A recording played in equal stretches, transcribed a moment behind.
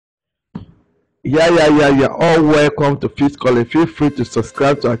Yeah. All welcome to Fit Calling. Feel free to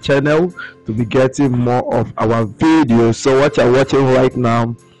subscribe to our channel to be getting more of our videos. So what you're watching right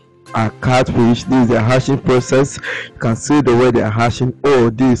now are catfish. This is the hashing process. You can see the way they are hashing.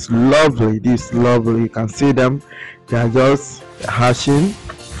 Oh, this is lovely. This is lovely. You can see them. They are just hashing.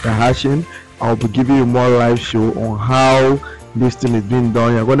 They're hashing. I'll be giving you more live show on how this thing is being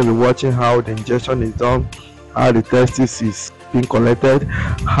done. You're going to be watching how the injection is done, how the testis is being collected,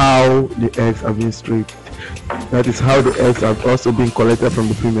 how the eggs are being stripped. That is how the eggs are also being collected from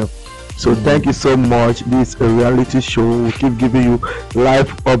the female. So thank you so much. This is a reality show. We'll keep giving you live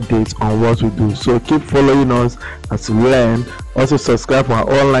updates on what we do. So keep following us as we learn. Also subscribe for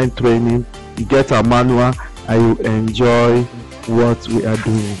our online training. You get our manual and you enjoy what we are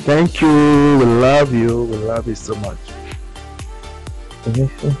doing. Thank you. We love you. We love you so much.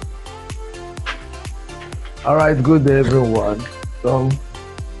 All right, good day everyone. So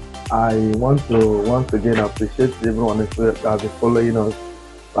I want to once again appreciate everyone that has been following us.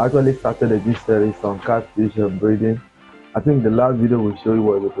 I actually started a new series on catfish and breeding. I think the last video we showed you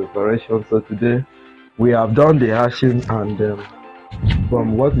was the preparation. So today we have done the hashing, and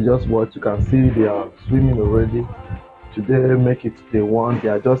from what you just watched, you can see they are swimming already. Today make it day one. They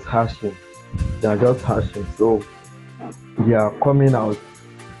are just hashing. So they are coming out.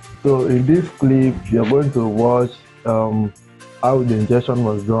 So in this clip, you're going to watch how the injection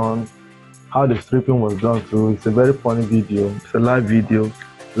was done, how the stripping was done. So it's a very funny video. It's a live video,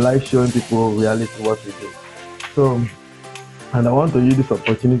 live showing people reality what we do. So, and I want to use this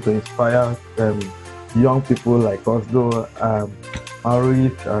opportunity to inspire young people like us. Though I'm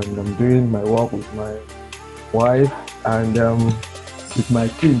married and I'm doing my work with my wife and with my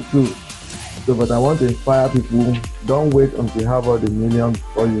team too. So, but I want to inspire people. Don't wait until you have all the millions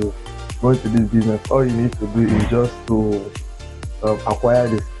before you go into this business. All you need to do is just to acquire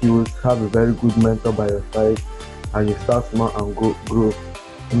the skills, have a very good mentor by your side, and you start small and grow.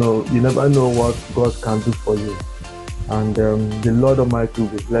 You never know what God can do for you, and the Lord Almighty will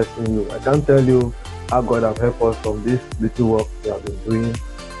be blessing you. I can't tell you how God has helped us from this little work we have been doing,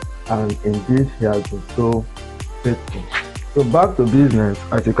 and indeed He has been so faithful. So back to business.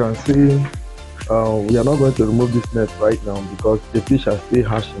 As you can see, we are not going to remove this net right now because the fish are still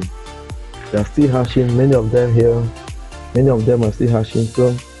hashing. They are still hashing. Many of them here, many of them are still hashing.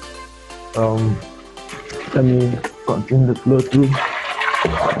 So let me continue the flow through.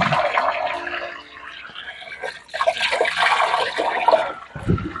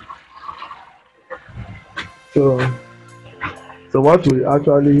 So what we are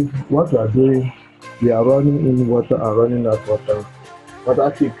doing, we are running in water and running out water.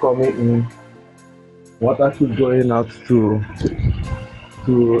 Water keep coming in, water keep going out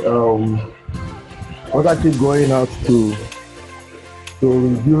water keep going out to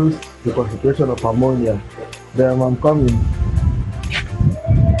reduce the concentration of ammonia. Then I'm coming.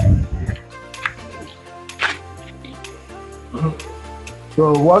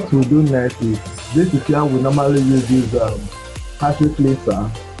 So what we do next is, this is where we normally use this hatchery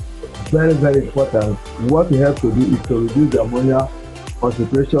cleanser. Very important. What we have to do is to reduce the ammonia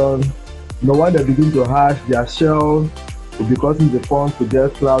concentration. When they begin to hatch, their shell will be causing the pond to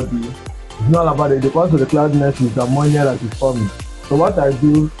get cloudy. It's not about it. The cause of the cloudiness is the ammonia that is forming. So what I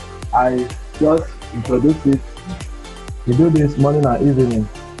do, I just introduce it. We do this morning and evening.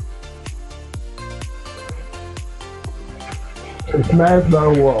 It smells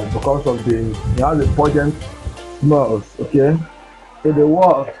very well because of it has a pungent smells. Okay, so the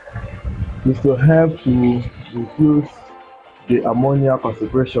work is to help to reduce the ammonia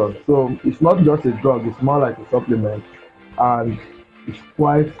concentration. So it's not just a drug, it's more like a supplement, and it's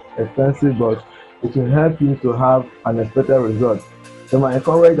quite expensive, but it will help you to have an expected result. So I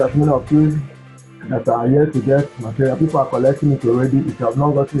encourage as many of you that are yet to get material. People are collecting it already. If you have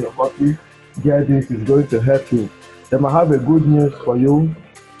not gotten your copy, get this, is going to help you. Then I have a good news for you.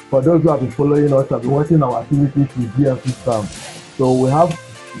 For those who have been following us, have been watching our activities with GFC Farm. So we have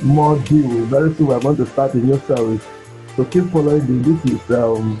more deals. Very soon we are going to start a new service. So keep following this. This is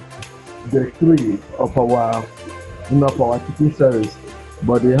the 3 of our teaching series.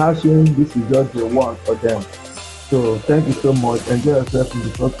 But the hashing, this is just the 1 for them. So thank you so much. Enjoy yourself in the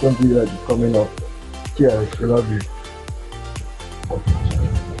subsequent video that is coming up. Cheers. I love you.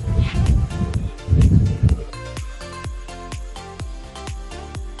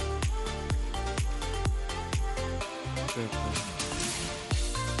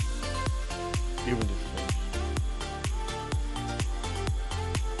 Even this fish.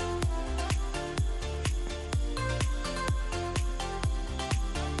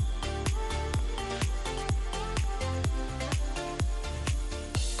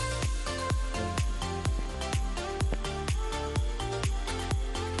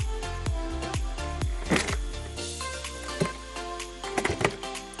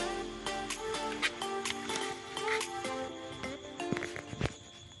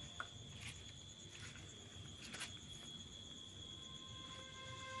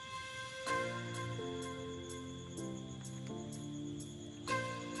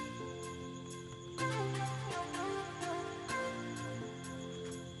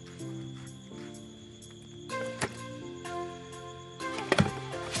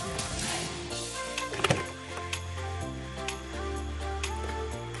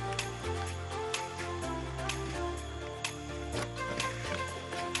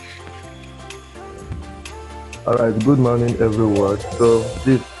 Alright, good morning everyone. So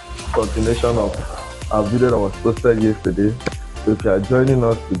this continuation of our video that was posted yesterday. So if you are joining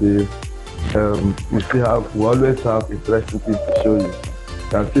us today, we always have interesting things to show you. You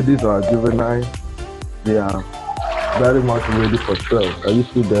can see these are juvenile. They are very much ready for sale. Can you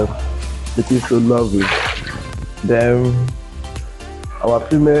see them? It is so lovely. Then our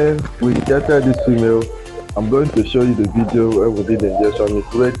female, we injected this female. I'm going to show you the video where we did the injection.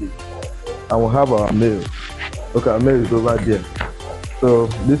 It's ready. And we have our male. Okay, our male is over there. So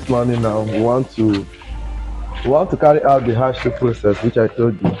this morning now we want to carry out the hatchery process which I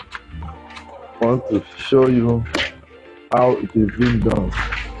told you. I want to show you how it is being done.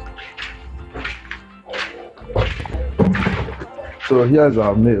 So here's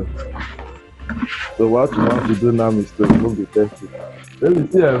our male. So what we want to do now is to remove the testis. Let me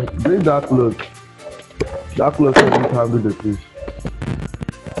see, bring that close. That close so we can handle the fish.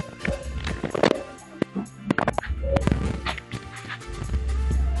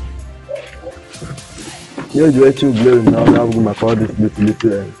 Here's the actual blade now. Now we're going to call this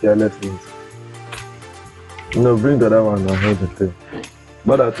little carelessness. No, bring the other one and hold the tail.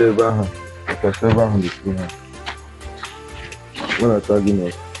 But I tell you, because several hand is here. When I tell you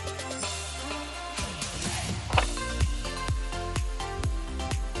now.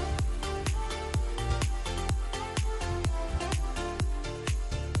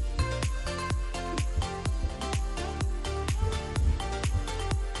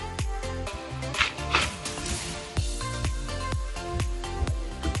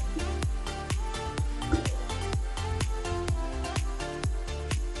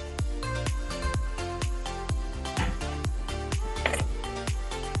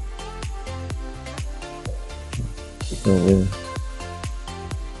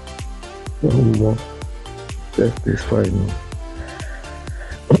 No, that's this fine.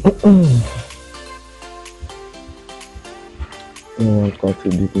 I can't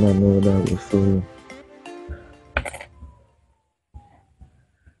did not know that was so.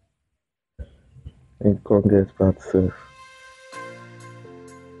 It can't get bad self.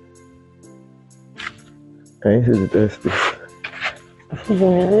 Can you see the testis?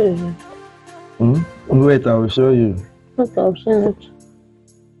 Wait, I will show you. What option it?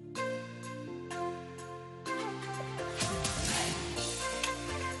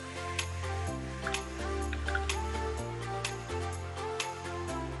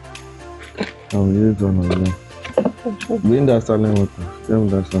 I will use one of them. Bring that standing water. Tell me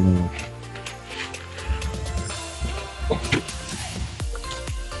that standing water.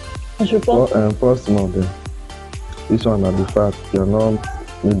 I should put. First one of them. This one at the fat. You're not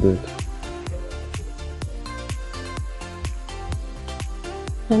needed.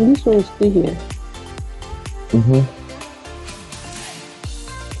 And this one is still here.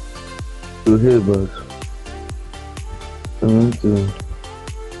 To here, but I need to.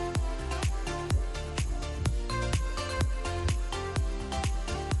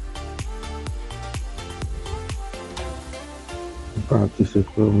 Practice a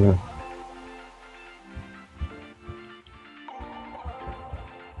problem.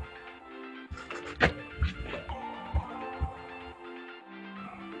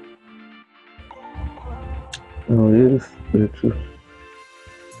 Oh, yes, very true.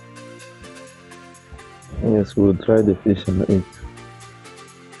 Yes, we'll try the fish and eat.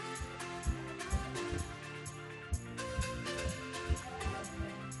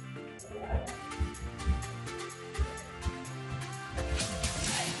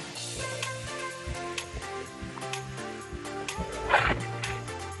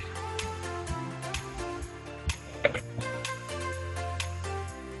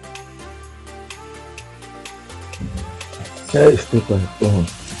 Yeah, it's still quite fun.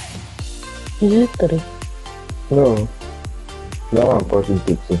 Is it 3? No, that one cut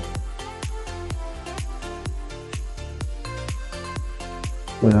into 2.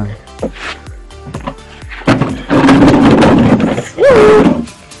 Yeah.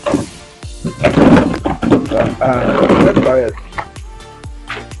 Let's try it.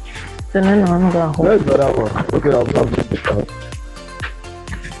 So then I'm going home. Let's do that one. Okay, I'll come to the top.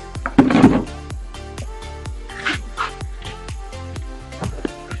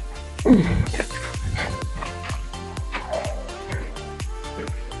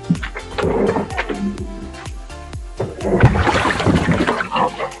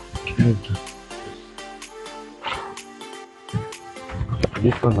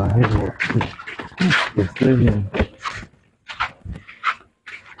 This one I hate. It's still here.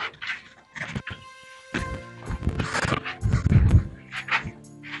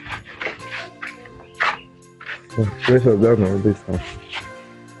 Pressure down on this one.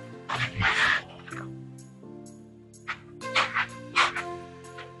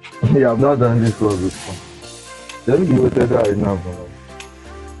 You have not done this one before. Let me give it a try now.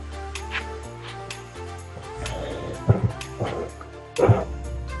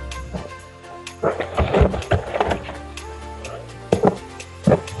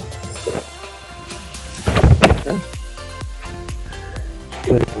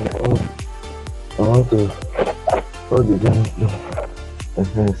 Wait, I want to hold the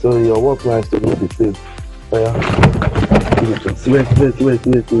gun. So your work line is to hold the tape. Fire. Wait.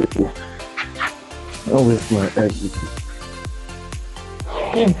 Don't waste my egg.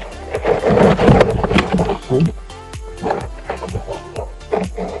 Hey,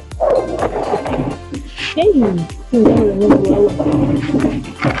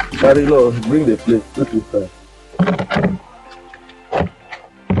 Carry low, bring the plate. Put it there.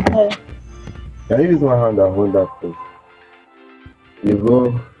 Can you use my hand and hold that plate? You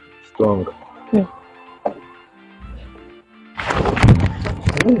go strong.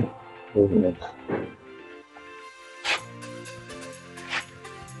 Very nice.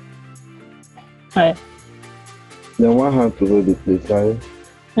 Hi. Then one hand to hold the plate, right?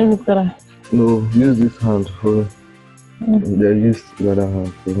 Let me try. No, use this hand hold. Then use the other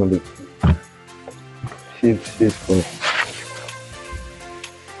hand to hold it. Shift first.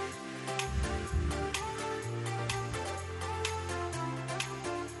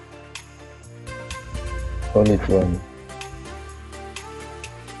 Hold it one.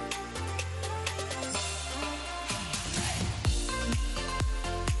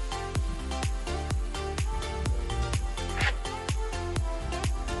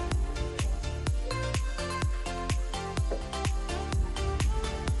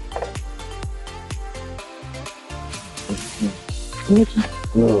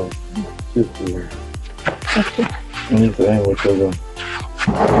 No, shift it. Okay. You need to end whatever.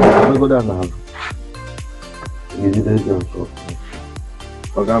 Let me go down now. You did that job.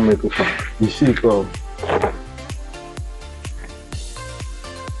 I gotta make up. You shift up.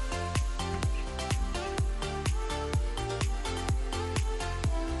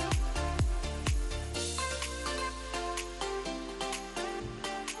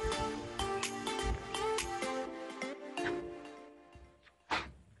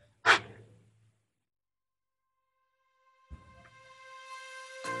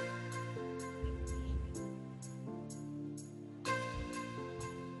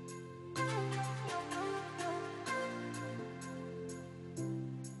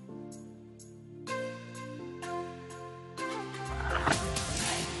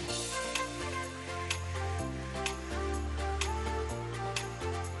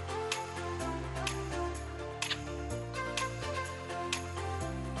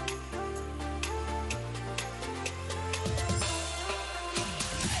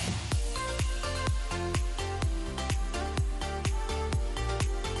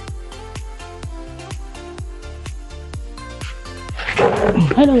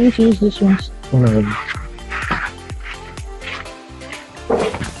 I don't need to use this one.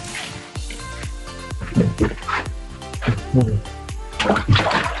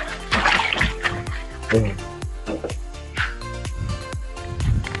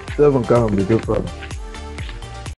 Seven can't be different.